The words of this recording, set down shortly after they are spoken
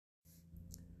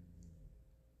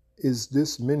Is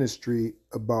this ministry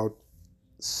about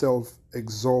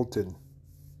self-exalting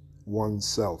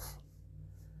oneself?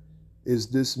 Is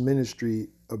this ministry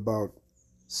about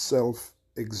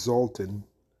self-exalting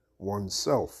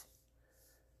oneself?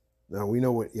 Now we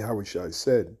know what Yahushua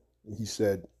said. He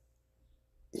said,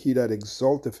 "He that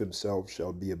exalteth himself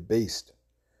shall be abased."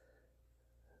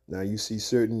 Now you see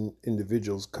certain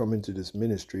individuals come into this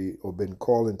ministry or been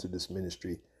called into this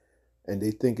ministry, and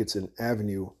they think it's an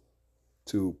avenue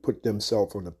to put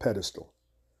themselves on a pedestal,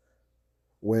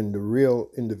 when the real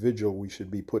individual we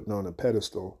should be putting on a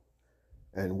pedestal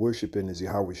and worshiping is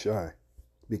Yahushua,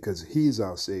 because he's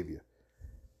our Savior.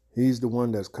 He's the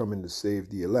one that's coming to save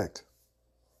the elect,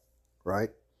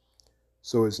 right?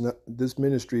 So it's not, this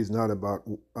ministry is not about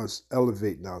us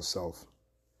elevating ourselves,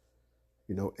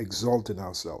 exalting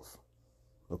ourselves.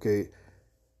 Okay,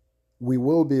 we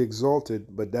will be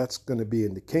exalted, but that's going to be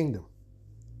in the kingdom.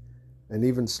 And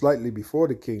even slightly before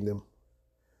the kingdom,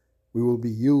 we will be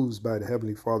used by the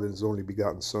Heavenly Father and His only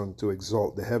begotten Son to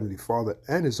exalt the Heavenly Father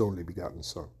and His only begotten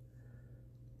Son.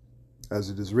 As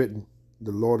it is written,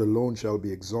 the Lord alone shall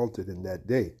be exalted in that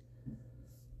day.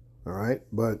 All right,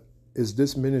 but is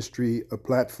this ministry a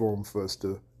platform for us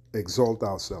to exalt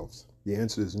ourselves? The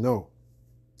answer is no.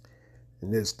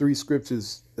 And there's 3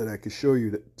 scriptures that I could show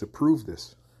you to prove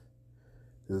this.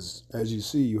 Because as you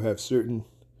see, you have certain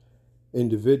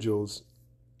individuals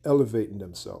elevating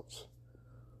themselves.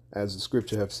 As the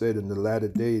scripture have said, in the latter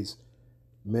days,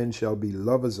 men shall be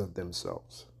lovers of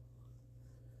themselves.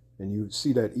 And you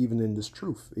see that even in this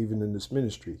truth, even in this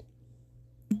ministry.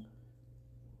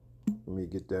 Let me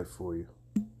get that for you.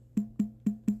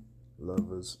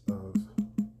 Lovers of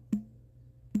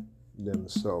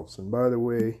themselves. And by the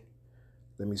way,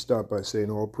 let me start by saying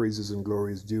all praises and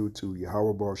glory is due to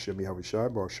Yahweh Baal Shem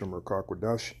Yahushai, Baal Shem Rakak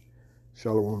Wadash.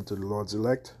 Shalom to the Lord's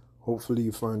elect. Hopefully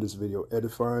you find this video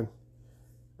edifying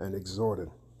and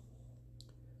exhorting.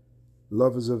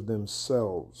 Lovers of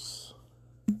themselves.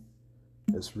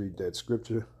 Let's read that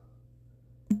scripture.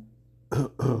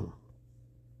 Okay,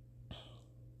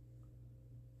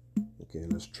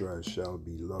 let's try. Shall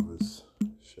be lovers.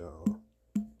 Shall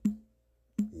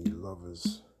be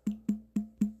lovers.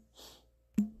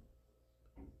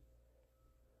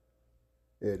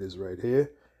 There it is right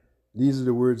here. These are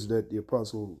the words that the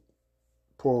Apostle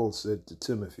Paul said to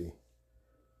Timothy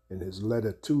in his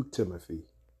letter to Timothy.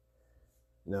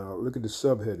 Now, look at the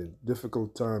subheading.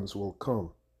 Difficult times will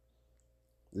come.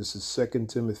 This is 2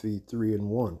 Timothy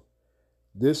 3:1.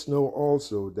 This know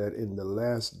also that in the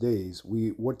last days,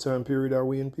 what time period are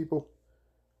we in, people?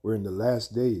 We're in the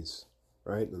last days,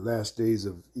 right? The last days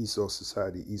of Esau's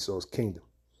society, Esau's kingdom.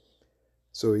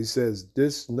 So he says,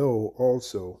 this know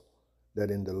also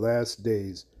that in the last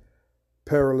days,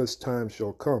 perilous times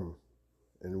shall come.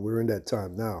 And we're in that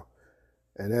time now.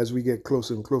 And as we get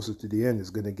closer and closer to the end, it's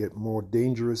going to get more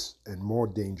dangerous and more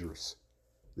dangerous.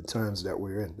 The times that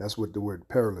we're in. That's what the word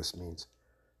perilous means.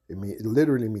 It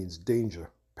literally means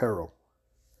danger, peril.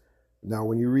 Now,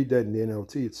 when you read that in the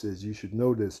NLT, it says, you should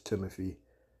know this, Timothy,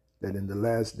 that in the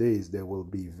last days there will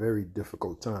be very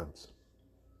difficult times.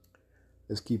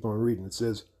 Let's keep on reading. It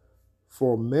says,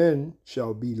 for men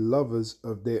shall be lovers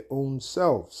of their own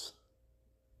selves.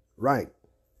 Right.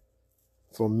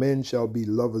 For men shall be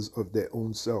lovers of their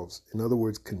own selves. In other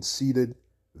words, conceited,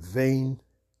 vain,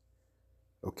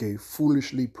 okay,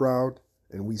 foolishly proud.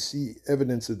 And we see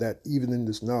evidence of that even in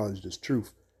this knowledge, this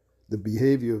truth. The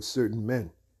behavior of certain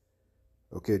men.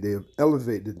 Okay, they have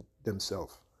elevated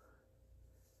themselves.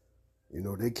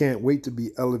 They can't wait to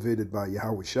be elevated by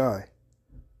Yahushai.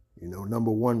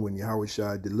 Number one, when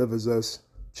Yahushai delivers us,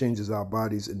 changes our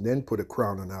bodies, and then put a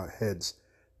crown on our heads,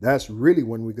 that's really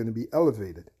when we're going to be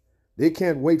elevated. They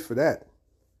can't wait for that.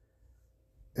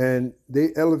 And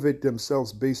they elevate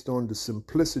themselves based on the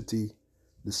simplicity,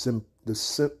 the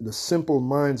simple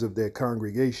minds of their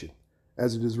congregation.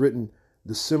 As it is written,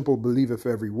 the simple believeth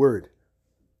every word.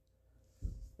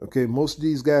 Okay, most of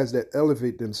these guys that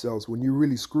elevate themselves, when you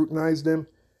really scrutinize them,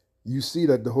 you see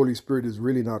that the Holy Spirit is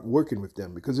really not working with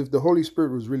them. Because if the Holy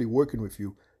Spirit was really working with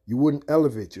you, you wouldn't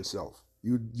elevate yourself.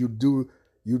 You do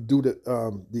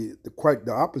quite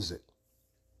the opposite.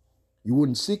 You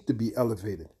wouldn't seek to be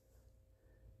elevated.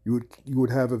 You would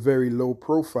have a very low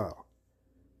profile.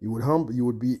 You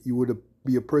would be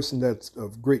a person that's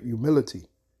of great humility.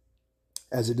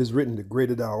 As it is written, the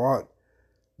greater thou art,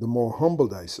 the more humble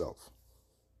thyself.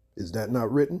 Is that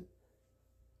not written?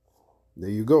 There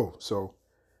you go. So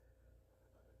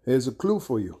here's a clue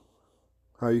for you.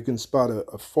 How you can spot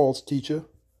a false teacher,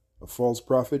 a false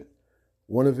prophet.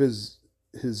 One of his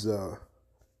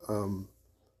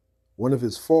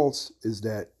faults is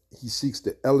that he seeks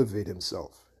to elevate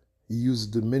himself. He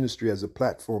uses the ministry as a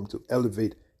platform to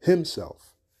elevate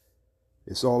himself.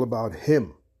 It's all about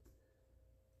him.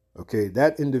 Okay,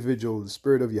 that individual, the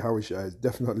spirit of Yahushua, is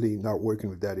definitely not working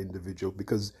with that individual,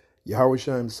 because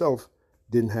Yahushua himself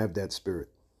didn't have that spirit.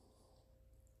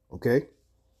 Okay?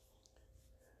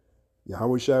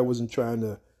 Yahushua wasn't trying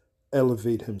to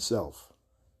elevate himself.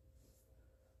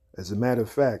 As a matter of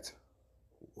fact,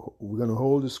 we're going to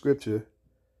hold the scripture,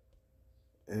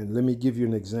 and let me give you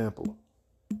an example.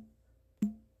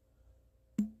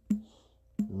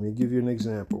 Let me give you an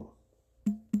example.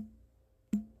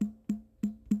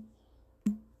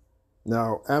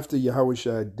 Now, after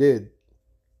Yahushua did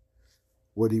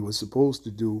what he was supposed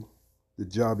to do, the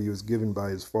job he was given by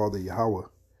his father Yahweh,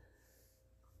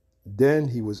 then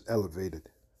he was elevated.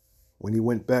 When he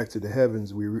went back to the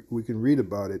heavens, we can read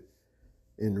about it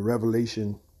in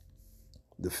Revelation,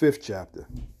 the 5th chapter,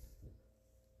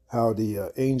 how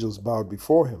the angels bowed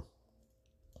before him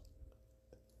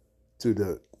to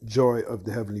the joy of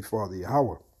the Heavenly Father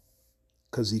Yahweh,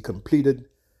 because he completed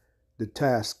the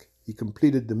task, he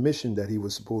completed the mission that he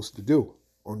was supposed to do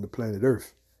on the planet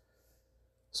Earth.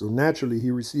 So naturally,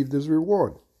 he received his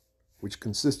reward, which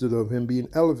consisted of him being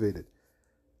elevated.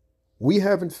 We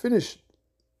haven't finished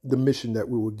the mission that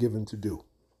we were given to do.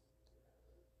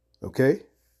 Okay?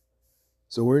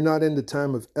 So we're not in the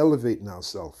time of elevating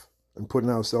ourselves and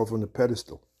putting ourselves on the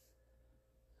pedestal.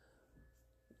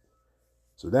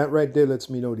 So that right there lets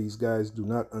me know these guys do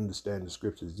not understand the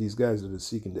scriptures. These guys that are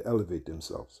seeking to elevate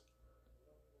themselves.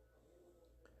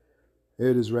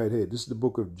 Here it is right here. This is the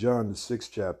book of John, the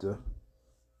 6th chapter.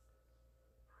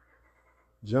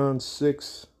 John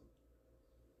 6.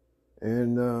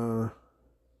 And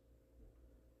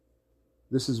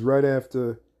this is right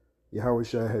after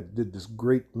Yahushua had did this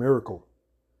great miracle.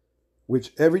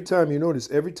 Which every time, you notice,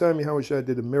 every time Yahushua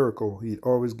did a miracle, he'd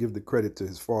always give the credit to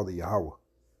his father Yahweh.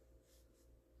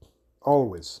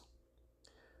 Always.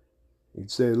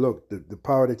 He'd say, look, the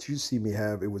power that you see me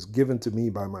have, it was given to me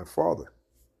by my father.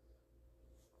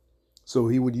 So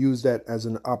he would use that as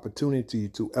an opportunity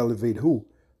to elevate who?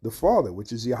 The Father,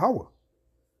 which is Yahweh.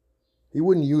 He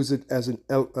wouldn't use it as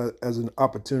an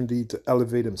opportunity to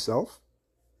elevate himself.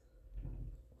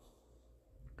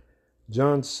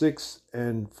 John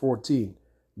 6:14.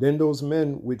 Then those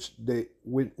men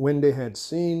when they had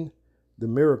seen the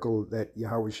miracle that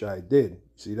Yahushua did,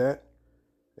 see that?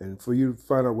 And for you to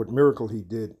find out what miracle he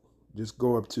did, just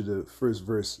go up to the first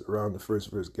verse, around the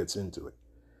first verse gets into it.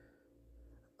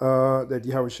 That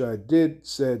Yahushua did,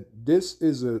 said, this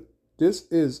is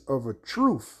of a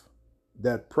truth,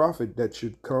 that prophet that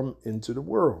should come into the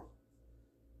world.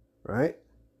 Right?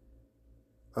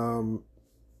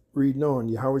 Reading on,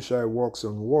 Yahushua walks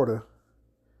on water.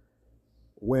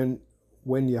 When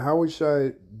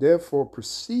Yahushua therefore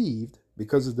perceived,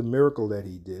 because of the miracle that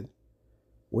he did,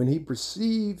 when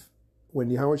Yahushua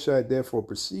therefore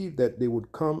perceived that they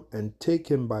would come and take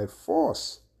him by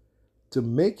force to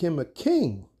make him a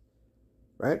king,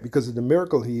 right? Because of the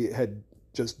miracle he had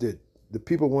just did. The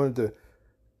people wanted to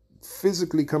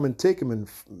physically come and take him and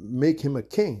make him a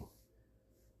king.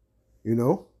 You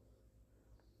know?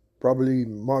 Probably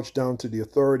march down to the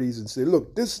authorities and say,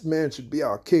 look, this man should be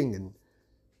our king. And,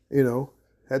 you know,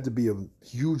 had to be a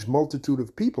huge multitude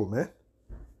of people, man.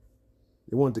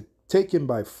 They wanted to take him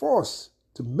by force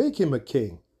to make him a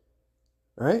king,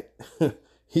 right?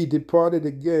 He departed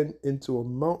again into a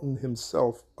mountain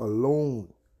himself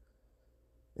alone.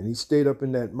 And he stayed up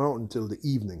in that mountain till the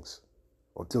evenings,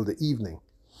 or till the evening.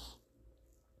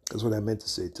 That's what I meant to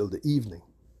say, till the evening.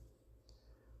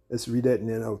 Let's read that in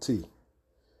NLT.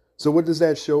 So what does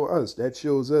that show us? That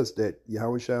shows us that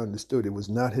Yahushua understood it was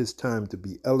not his time to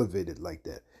be elevated like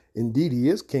that. Indeed, he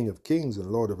is King of Kings and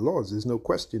Lord of Lords. There's no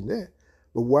question there.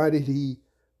 But why did he,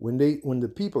 when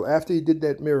the people, after he did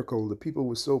that miracle, the people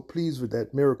were so pleased with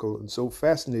that miracle and so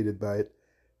fascinated by it,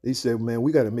 they said, man,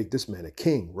 we got to make this man a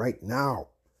king right now.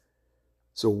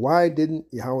 So why didn't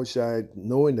Yahushua,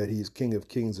 knowing that he's King of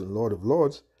Kings and Lord of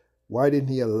Lords, why didn't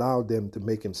he allow them to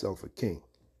make himself a king?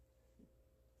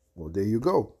 Well, there you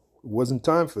go. It wasn't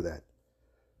time for that.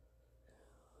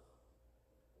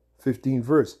 15th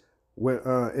verse. When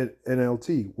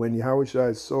NLT, when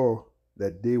Yahushua saw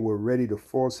that they were ready to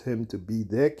force him to be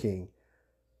their king,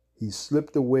 he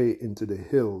slipped away into the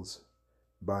hills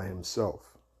by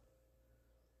himself.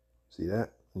 See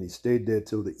that? And he stayed there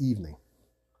till the evening.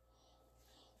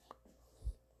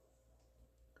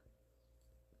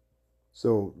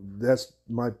 So that's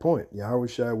my point.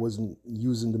 Yahushua wasn't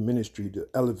using the ministry to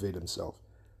elevate himself,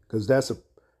 because that's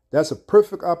a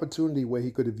perfect opportunity where he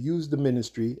could have used the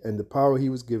ministry and the power he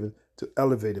was given to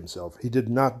elevate himself. He did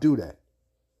not do that.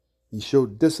 He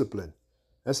showed discipline.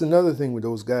 That's another thing with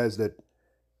those guys that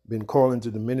been called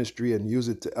into the ministry and use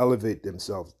it to elevate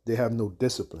themselves. They have no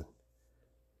discipline.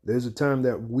 There's a time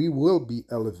that we will be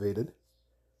elevated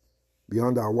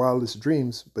beyond our wildest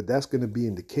dreams, but that's going to be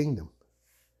in the kingdom.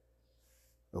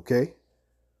 Okay?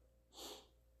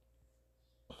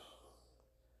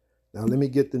 Now let me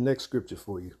get the next scripture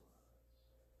for you.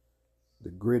 The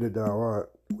greater thou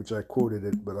art, which I quoted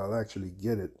it, but I'll actually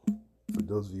get it for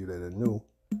those of you that are new.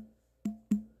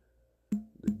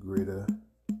 The greater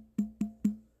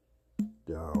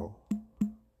thou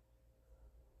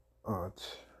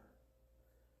art.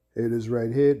 Here it is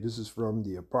right here. This is from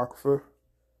the Apocrypha,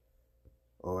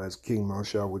 or as King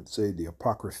Marshall would say, the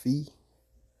Apocryphy.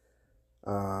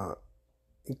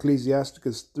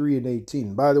 Ecclesiasticus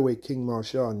 3:18. By the way, King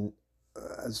Marshall,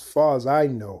 as far as I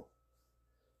know,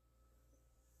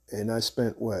 and I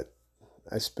spent what?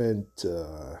 I spent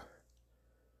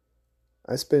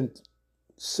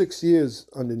 6 years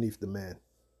underneath the man.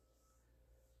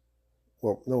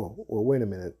 Well, no. Well, wait a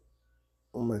minute.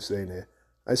 What am I saying there?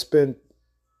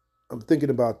 I'm thinking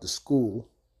about the school.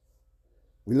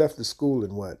 We left the school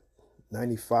in what?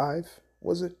 95,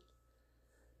 was it?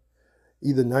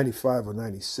 Either 95 or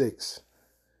 96.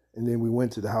 And then we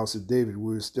went to the house of David.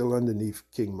 We were still underneath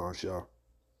King Marshall.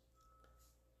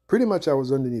 Pretty much I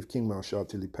was underneath King Marshall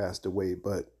till he passed away,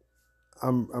 but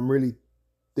I'm really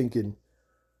thinking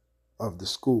of the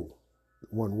school,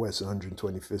 1 West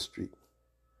 125th Street.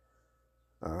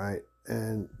 All right.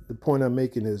 And the point I'm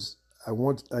making is I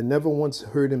never once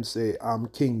heard him say, I'm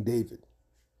King David.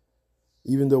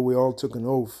 Even though we all took an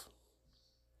oath,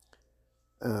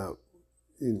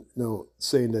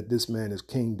 saying that this man is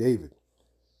King David,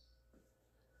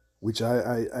 which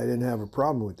I didn't have a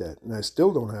problem with that. And I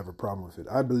still don't have a problem with it.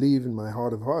 I believe in my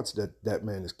heart of hearts that that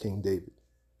man is King David,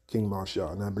 King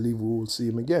Marshall. And I believe we will see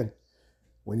him again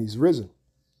when he's risen.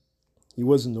 He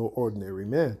wasn't no ordinary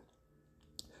man.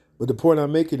 But the point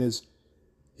I'm making is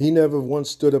he never once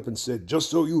stood up and said,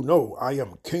 just so you know, I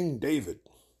am King David.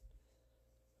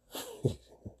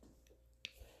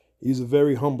 He's a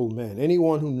very humble man.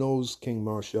 Anyone who knows King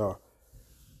Marshall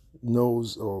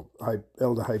knows, or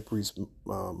Elder High Priest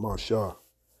Marshall,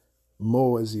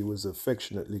 Mo as he was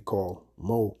affectionately called,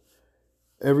 Mo.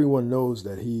 Everyone knows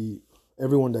that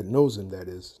everyone that knows him, that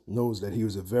is, knows that he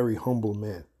was a very humble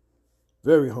man.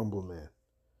 Very humble man.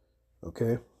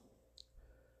 Okay?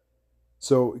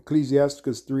 So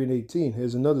Ecclesiasticus 3:18,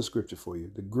 here's another scripture for you.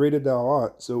 The greater thou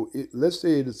art. So let's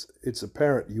say it's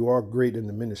apparent you are great in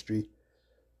the ministry,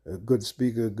 a good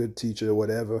speaker, a good teacher,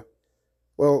 whatever.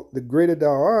 Well, the greater thou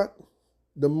art,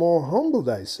 the more humble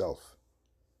thyself.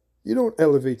 You don't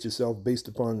elevate yourself based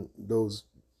upon those,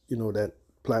 that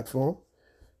platform.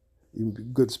 You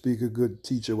good speaker, good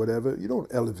teacher, whatever. You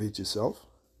don't elevate yourself.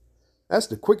 That's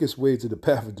the quickest way to the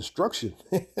path of destruction.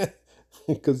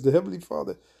 Because the Heavenly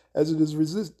Father, as it is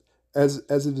written,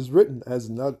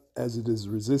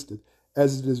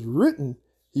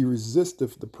 he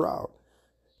resisteth the proud.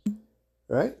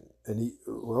 Right? And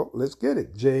let's get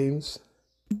it. James.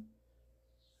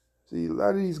 See, a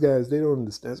lot of these guys, they don't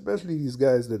understand, especially these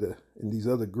guys that are in these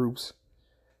other groups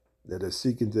that are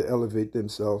seeking to elevate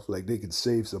themselves like they can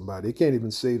save somebody. They can't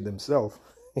even save themselves.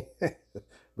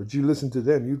 But you listen to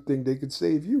them, you think they could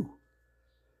save you.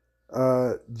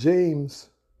 James,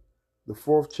 the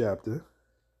 4th chapter,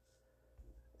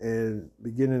 and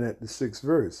beginning at the 6th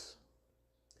verse,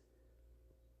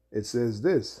 it says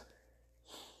this.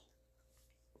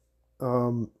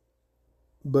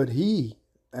 But he,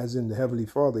 as in the Heavenly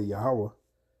Father, Yahweh,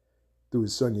 through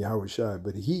his Son Yahushua,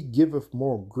 but he giveth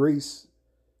more grace,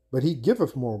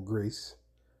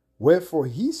 wherefore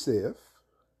he saith,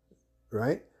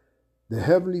 right, the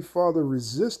Heavenly Father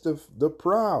resisteth the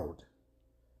proud,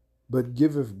 but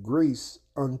giveth grace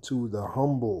unto the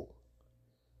humble.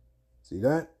 See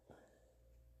that?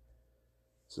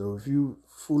 So if you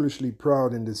foolishly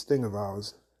proud in this thing of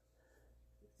ours,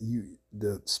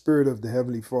 the spirit of the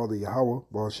Heavenly Father, Yahweh,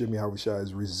 Baal Shem Yahushua,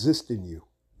 is resisting you.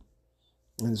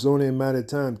 And it's only a matter of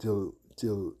time till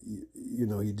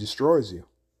he destroys you.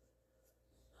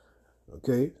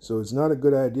 Okay? So it's not a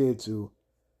good idea to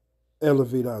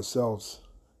elevate ourselves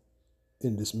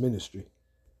in this ministry.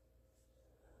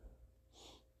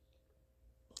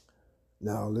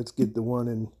 Now let's get the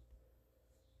one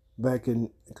back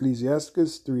in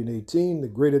Ecclesiasticus 3:18. The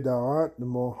greater thou art, the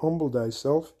more humble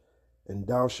thyself, and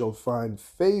thou shalt find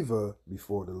favor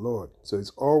before the Lord. So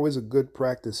it's always a good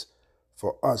practice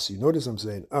for us. You notice I'm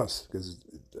saying us, because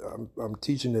I'm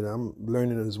teaching it, I'm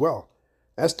learning it as well.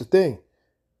 That's the thing.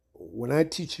 When I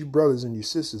teach you brothers and you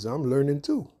sisters, I'm learning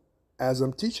too, as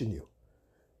I'm teaching you.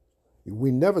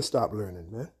 We never stop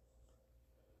learning, man.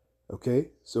 Okay,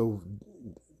 so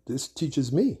this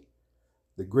teaches me,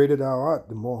 the greater thou art,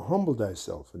 the more humble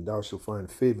thyself, and thou shalt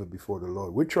find favor before the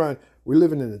Lord. We're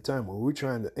living in a time where we're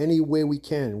trying to, any way we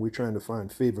can, we're trying to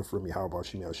find favor from Yahweh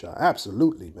Shem Yahushua.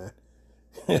 Absolutely, man.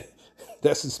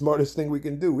 That's the smartest thing we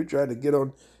can do. We're trying to get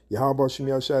on Yahweh Shem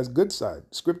Yahushua's good side.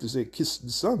 Scripture said, kiss the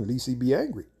son, lest he be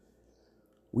angry.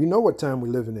 We know what time we're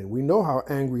living in. We know how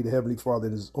angry the Heavenly Father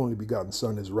and his only begotten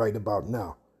Son is right about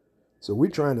now. So we're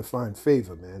trying to find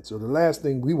favor, man. So the last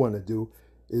thing we want to do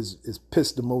is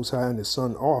piss the Most High and his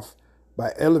Son off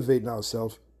by elevating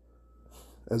ourselves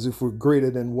as if we're greater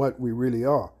than what we really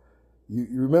are. You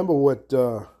remember what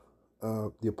the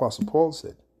Apostle Paul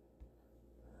said.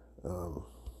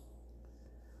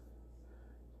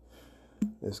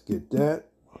 Let's get that.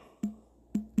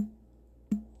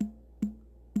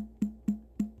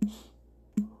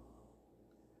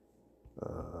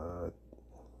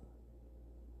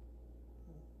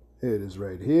 Here it is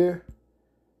right here.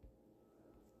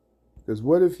 Because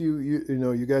what if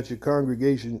you got your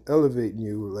congregation elevating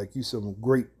you like you some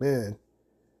great man,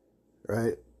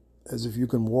 right? As if you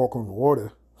can walk on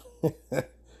water.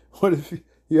 What if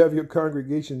you have your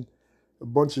congregation, a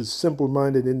bunch of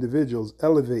simple-minded individuals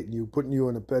elevating you, putting you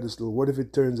on a pedestal? What if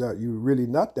it turns out you're really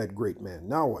not that great man?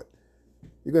 Now what?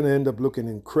 You're going to end up looking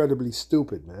incredibly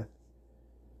stupid, man.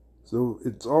 So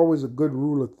it's always a good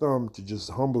rule of thumb to just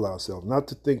humble ourselves, not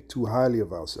to think too highly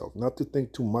of ourselves, not to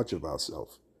think too much of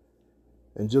ourselves.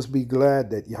 And just be glad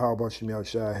that Yahweh Shem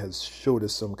Yahushua has showed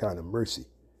us some kind of mercy.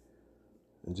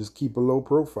 And just keep a low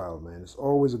profile, man. It's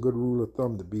always a good rule of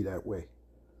thumb to be that way.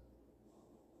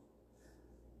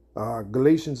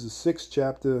 Galatians, the 6th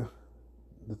chapter,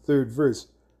 the 3rd verse.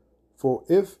 For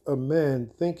if a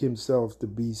man think himself to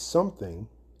be something,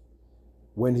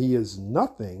 when he is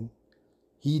nothing,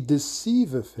 he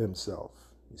deceiveth himself.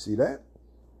 You see that?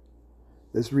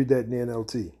 Let's read that in the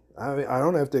NLT. I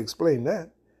don't have to explain that.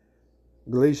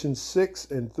 Galatians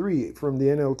 6:3 from the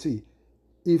NLT.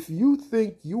 If you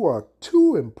think you are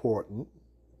too important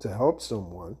to help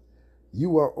someone,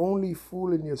 you are only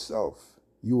fooling yourself.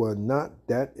 You are not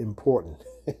that important.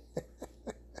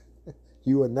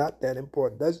 You are not that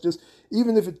important. That's just,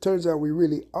 even if it turns out we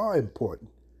really are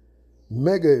important,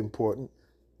 mega important,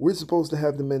 we're supposed to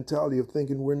have the mentality of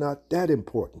thinking we're not that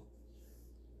important.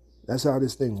 That's how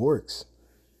this thing works.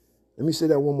 Let me say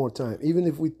that one more time. Even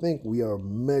if we think we are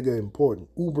mega important,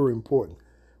 uber important,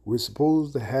 we're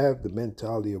supposed to have the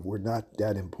mentality of we're not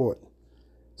that important.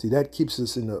 See, that keeps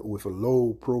us with a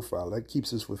low profile. That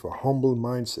keeps us with a humble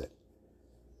mindset.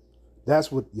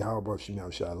 That's what Yahweh Shem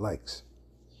Yahushua likes.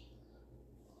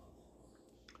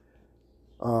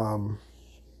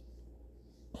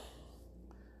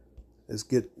 Let's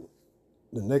get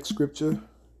the next scripture.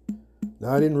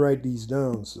 Now, I didn't write these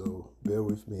down, so bear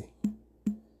with me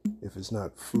if it's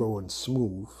not flowing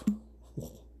smooth.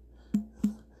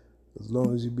 As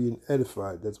long as you're being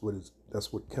edified, that's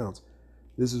what counts.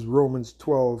 This is Romans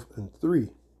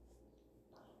 12:3.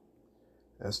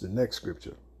 That's the next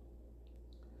scripture.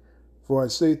 For I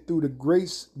say, through the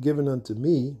grace given unto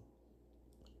me,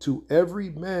 to every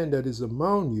man that is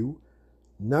among you,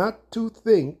 not to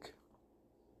think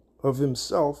of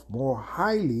himself more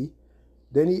highly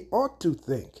than he ought to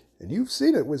think. And you've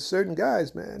seen it with certain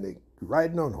guys, man. They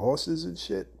riding on horses and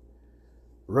shit,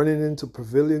 running into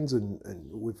pavilions and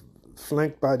with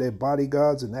flanked by their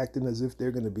bodyguards and acting as if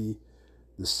they're going to be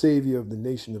the savior of the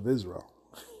nation of Israel.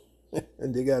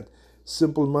 And they got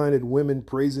simple-minded women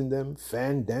praising them,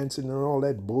 fan dancing and all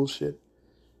that bullshit.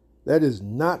 That is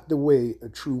not the way a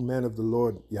true man of the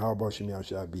Lord, Yahweh Shem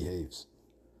Yahushua, behaves.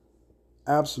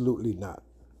 Absolutely not.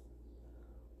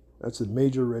 That's a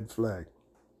major red flag.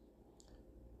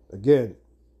 Again,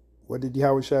 what did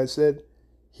Yahushua said?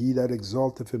 He that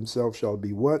exalteth himself shall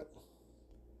be what?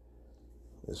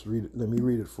 Let's read it. Let me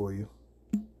read it for you.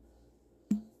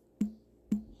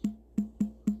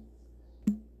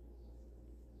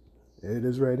 There it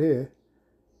is right here.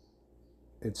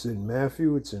 It's in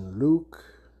Matthew, it's in Luke.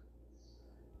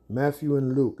 Matthew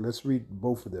and Luke. Let's read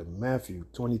both of them. Matthew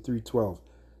 23:12.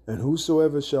 And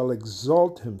whosoever shall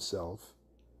exalt himself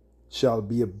shall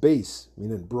be abased,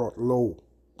 meaning brought low,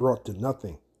 brought to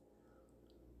nothing.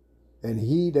 And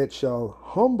he that shall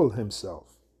humble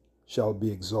himself shall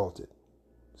be exalted.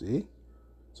 See?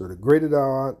 So the greater thou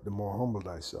art, the more humble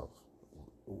thyself.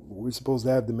 We're supposed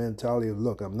to have the mentality of,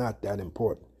 look, I'm not that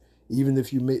important. Even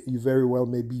if you very well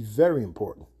may be very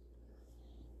important.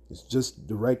 It's just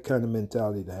the right kind of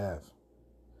mentality to have.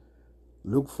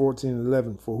 Luke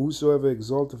 14:11. For whosoever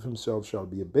exalteth himself shall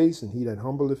be abased, and he that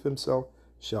humbleth himself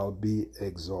shall be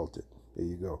exalted. There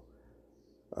you go.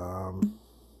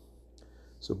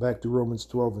 So back to Romans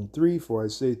 12:3, for I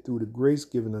say through the grace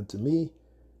given unto me,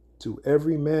 to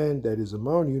every man that is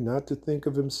among you, not to think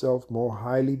of himself more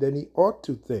highly than he ought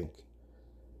to think,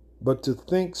 but to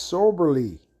think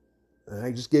soberly. And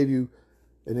I just gave you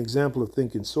an example of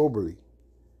thinking soberly.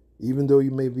 Even though you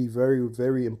may be very,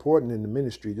 very important in the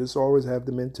ministry, just always have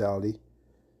the mentality.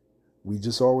 We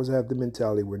just always have the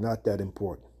mentality we're not that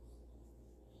important.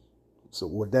 So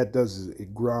what that does is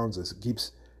it grounds us.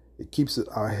 It keeps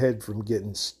our head from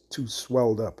getting too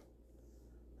swelled up.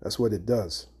 That's what it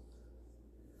does.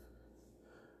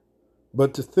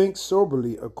 But to think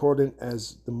soberly, according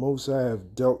as the Most High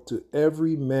have dealt to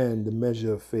every man the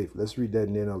measure of faith. Let's read that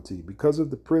in the NLT. Because of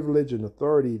the privilege and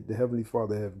authority the Heavenly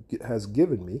Father has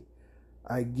given me,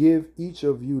 I give each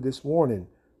of you this warning.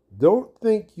 Don't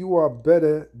think you are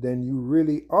better than you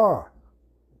really are.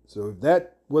 So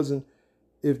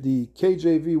if the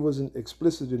KJV wasn't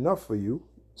explicit enough for you,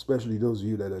 especially those of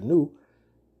you that are new,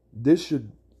 this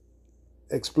should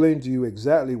explain to you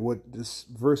exactly what this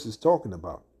verse is talking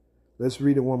about. Let's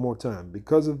read it one more time.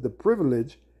 Because of the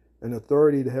privilege and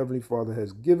authority the Heavenly Father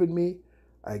has given me,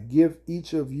 I give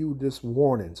each of you this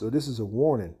warning. So this is a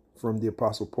warning from the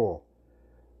Apostle Paul.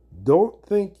 Don't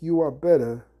think you are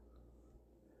better.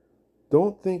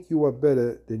 Don't think you are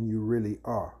better than you really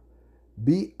are.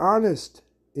 Be honest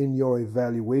in your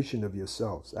evaluation of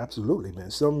yourselves. Absolutely, man.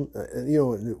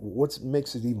 What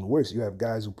makes it even worse, you have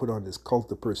guys who put on this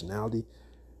cult of personality,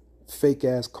 fake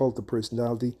ass cult of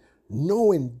personality,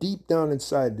 knowing deep down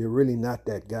inside they're really not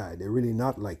that guy. They're really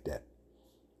not like that.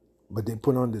 But they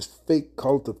put on this fake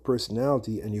cult of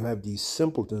personality, and you have these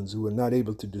simpletons who are not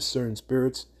able to discern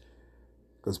spirits.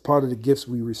 Because part of the gifts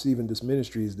we receive in this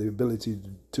ministry is the ability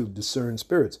to discern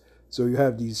spirits. So you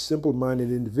have these simple-minded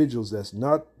individuals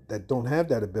that don't have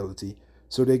that ability.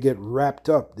 So they get wrapped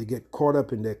up. They get caught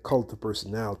up in their cult of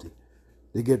personality.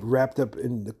 They get wrapped up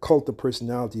in the cult of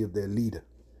personality of their leader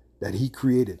that he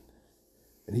created.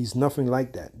 And he's nothing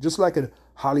like that. Just like a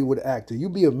Hollywood actor.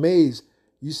 You'd be amazed.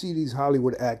 You see these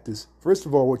Hollywood actors. First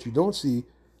of all, what you don't see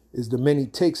is the many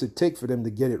takes it takes for them to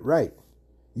get it right.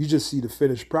 You just see the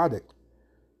finished product.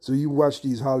 So you watch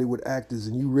these Hollywood actors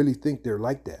and you really think they're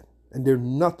like that. And they're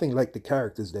nothing like the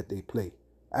characters that they play.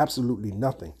 Absolutely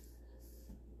nothing.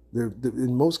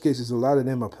 In most cases, a lot of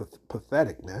them are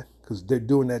pathetic, man. Because they're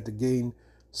doing that to gain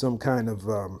some kind of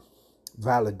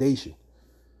validation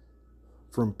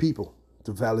from people,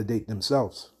 to validate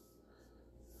themselves.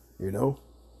 You know?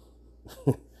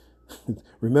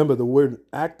 Remember, the word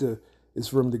actor is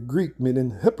from the Greek,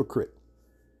 meaning hypocrite.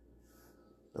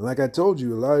 And like I told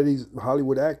you, a lot of these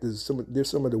Hollywood actors, they're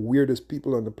some of the weirdest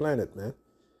people on the planet, man.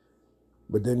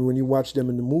 But then when you watch them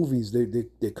in the movies,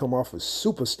 they come off as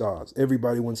superstars.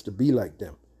 Everybody wants to be like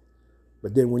them.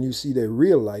 But then when you see their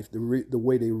real life, the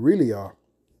way they really are,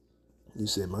 you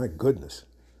say, my goodness,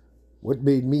 what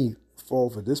made me fall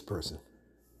for this person?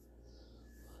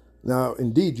 Now,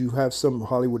 indeed, you have some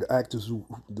Hollywood actors who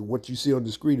what you see on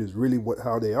the screen is really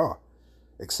how they are,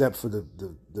 except for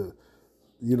the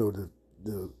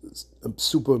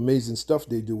super amazing stuff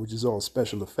they do, which is all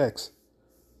special effects.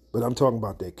 But I'm talking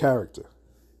about their character,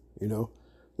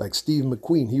 like Steve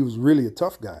McQueen. He was really a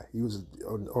tough guy. He was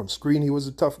on screen. He was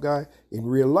a tough guy. In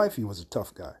real life, he was a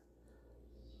tough guy.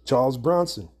 Charles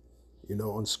Bronson,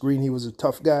 on screen, he was a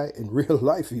tough guy. In real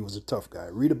life, he was a tough guy.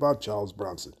 Read about Charles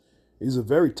Bronson. He's a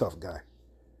very tough guy.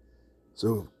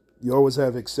 So you always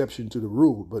have exception to the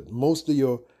rule, but most of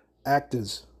your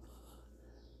actors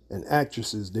and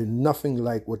actresses, they're nothing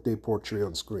like what they portray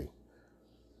on screen.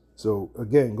 So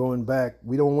again, going back,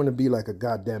 we don't want to be like a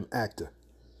goddamn actor.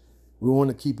 We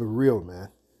want to keep it real, man.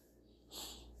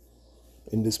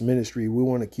 In this ministry, we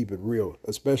want to keep it real,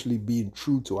 especially being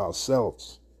true to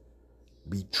ourselves.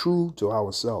 Be true to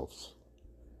ourselves.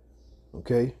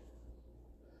 Okay?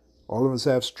 All of us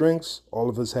have strengths. All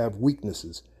of us have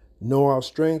weaknesses. Know our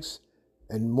strengths,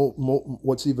 and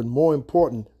what's even more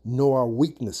important, know our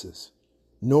weaknesses.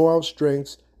 Know our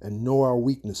strengths and know our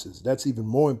weaknesses. That's even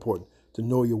more important, to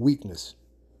know your weakness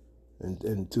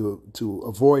and to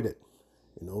avoid it.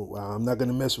 I'm not going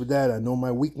to mess with that. I know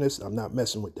my weakness. I'm not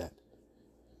messing with that.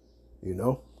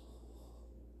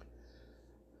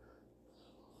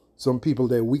 Some people,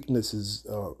 their weakness is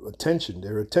attention.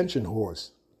 They're attention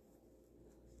whores.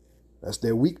 That's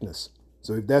their weakness.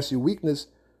 So if that's your weakness,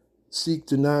 seek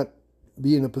to not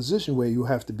be in a position where you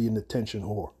have to be an attention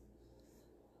whore.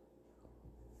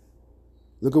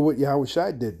 Look at what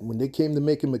Yahushua did. When they came to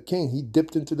make him a king, he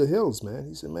dipped into the hills, man.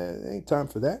 He said, man, it ain't time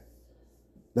for that.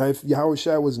 Now, if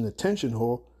Yahushua was an attention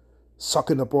whore,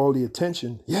 sucking up all the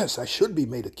attention. Yes, I should be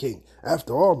made a king.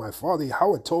 After all, my father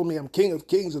Howard told me I'm king of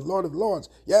kings and lord of lords.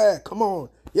 Yeah, come on.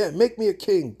 Yeah, make me a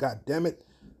king. God damn it.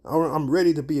 I'm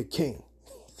ready to be a king.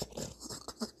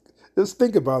 Just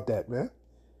think about that, man.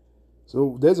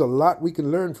 So there's a lot we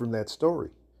can learn from that story.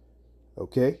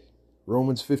 Okay?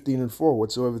 Romans 15:4.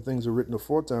 Whatsoever things are written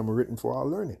aforetime are written for our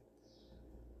learning.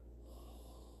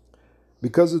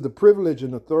 Because of the privilege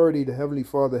and authority the Heavenly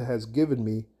Father has given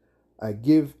me, I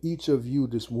give each of you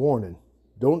this warning.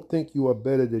 Don't think you are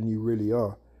better than you really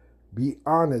are. Be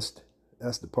honest.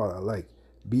 That's the part I like.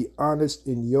 Be honest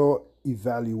in your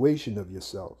evaluation of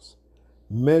yourselves,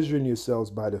 measuring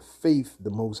yourselves by the faith the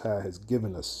Most High has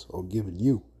given us or given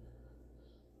you.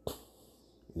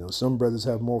 You know, some brothers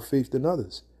have more faith than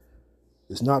others.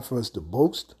 It's not for us to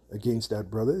boast against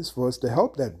that brother. It's for us to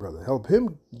help that brother, help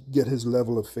him get his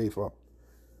level of faith up.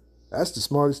 That's the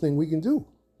smartest thing we can do.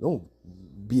 Don't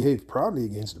behave proudly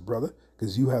against the brother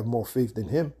because you have more faith than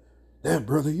him. Damn,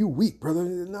 brother, you weak, brother.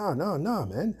 Nah,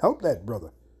 man. Help that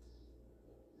brother.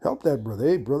 Help that brother.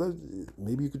 Hey, brother,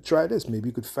 maybe you could try this. Maybe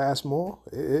you could fast more.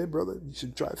 Hey, brother, you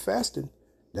should try fasting.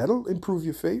 That'll improve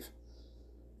your faith.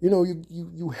 You know,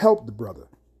 you help the brother.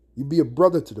 You be a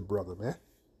brother to the brother, man.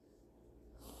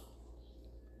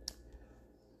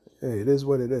 Hey, it is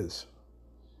what it is.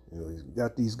 You know, you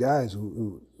got these guys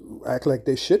who act like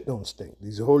their shit don't stink.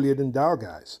 These are holier than thou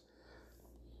guys.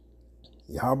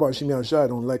 Yahweh Shemi Shai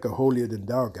don't like a holier than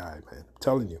thou guy, man. I'm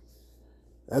telling you.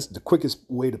 That's the quickest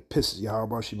way to piss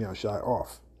Yahweh Shemi Shai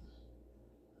off.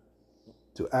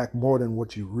 To act more than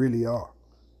what you really are.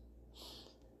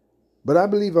 But I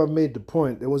believe I've made the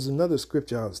point. There was another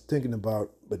scripture I was thinking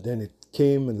about, but then it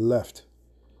came and left.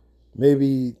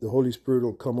 Maybe the Holy Spirit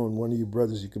will come on one of you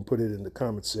brothers. You can put it in the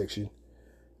comment section.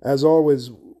 As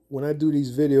always, when I do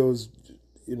these videos,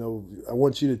 you know, I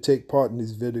want you to take part in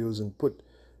these videos and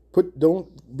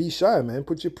don't be shy, man.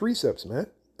 Put your precepts, man.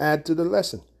 Add to the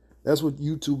lesson. That's what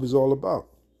YouTube is all about.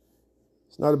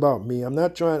 It's not about me. I'm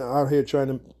not out here trying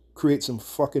to create some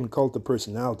fucking cult of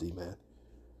personality, man.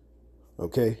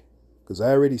 Okay? Because I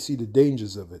already see the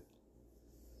dangers of it.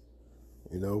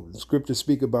 You know, the scriptures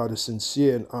speak about a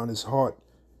sincere and honest heart,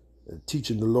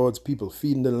 teaching the Lord's people,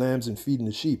 feeding the lambs and feeding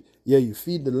the sheep. Yeah, you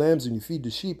feed the lambs and you feed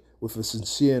the sheep with a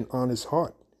sincere and honest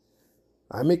heart.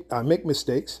 I make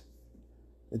mistakes.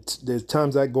 There's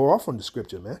times I go off on the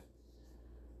scripture, man.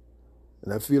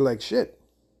 And I feel like shit.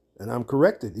 And I'm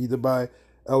corrected either by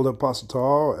Elder Apostle Tar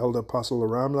or Elder Apostle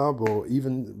Aramlab or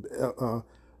even,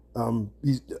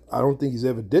 I don't think he's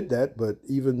ever did that, but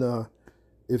even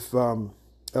if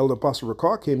Elder Apostle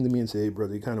Ricard came to me and said, hey,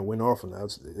 brother, you kind of went off, and I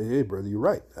was, hey, brother, you're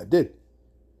right. I did.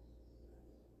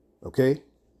 Okay?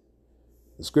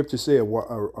 The scriptures say a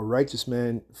righteous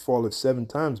man falleth 7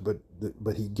 times, but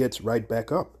he gets right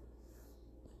back up.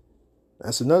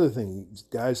 That's another thing.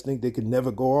 Guys think they can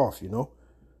never go off, you know?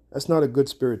 That's not a good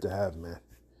spirit to have, man.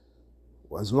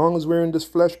 Well, as long as we're in this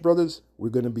flesh, brothers, we're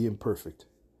going to be imperfect.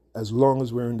 As long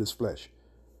as we're in this flesh.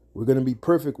 We're going to be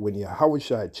perfect when Yahweh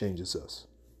Shai changes us.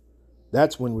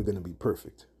 That's when we're going to be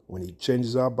perfect. When he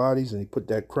changes our bodies and he put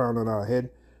that crown on our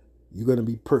head, you're going to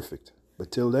be perfect.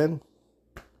 But till then,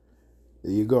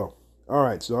 there you go. All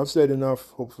right, so I've said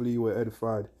enough. Hopefully you were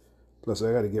edified. Plus,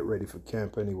 I got to get ready for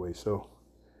camp anyway, so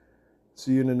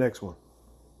see you in the next one.